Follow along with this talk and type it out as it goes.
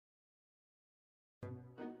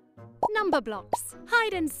Numberblocks,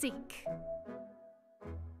 hide and seek.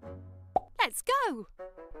 Let's go!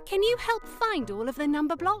 Can you help find all of the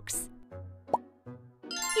number blocks?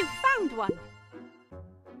 You found one!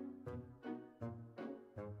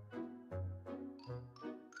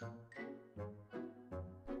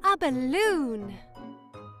 A balloon!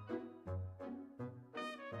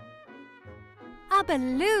 A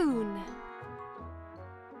balloon!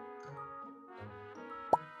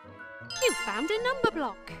 You found a number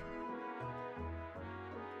block!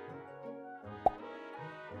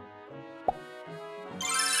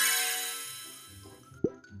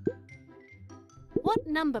 What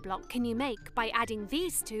number block can you make by adding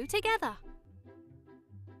these two together?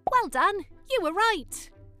 Well done! You were right!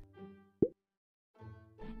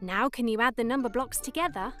 Now can you add the number blocks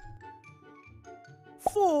together?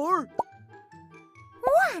 4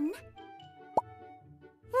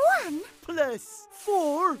 1 plus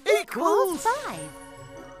 4 equals 5.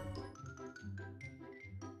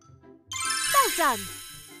 Well done!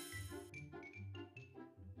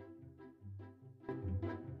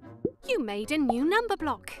 You made a new number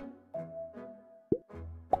block.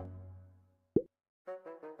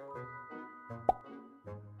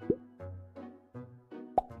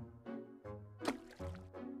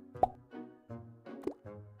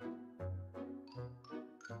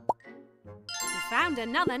 You found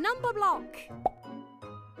another number block.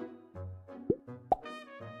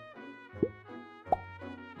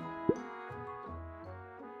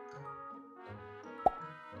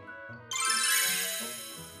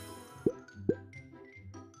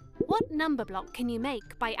 What number block can you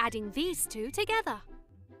make by adding these two together?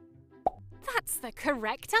 That's the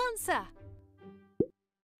correct answer.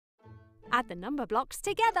 Add the number blocks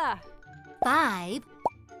together. 5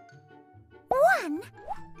 1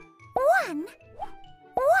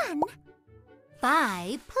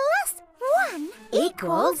 5 plus 1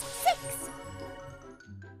 equals 6.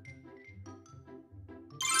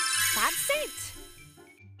 That's it.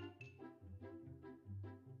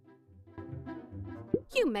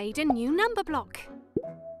 You made a new number block.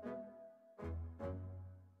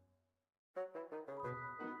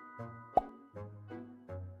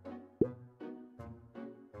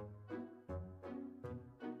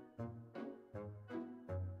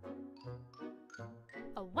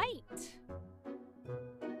 Wait.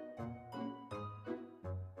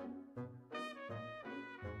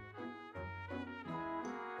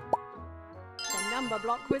 The number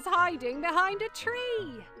block was hiding behind a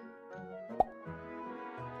tree.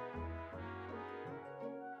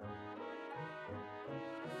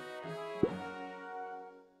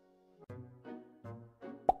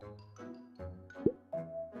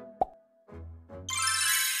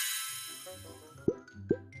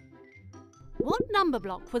 What number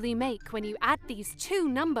block will you make when you add these two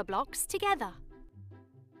number blocks together?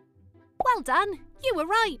 Well done! You were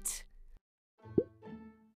right!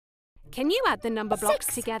 Can you add the number blocks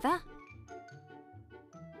 6. together?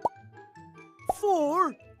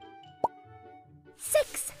 4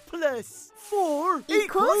 6 plus 4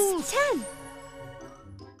 equals 10.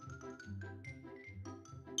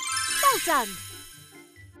 Well done!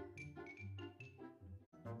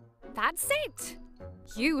 That's it!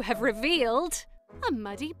 You have revealed a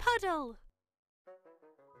muddy puddle.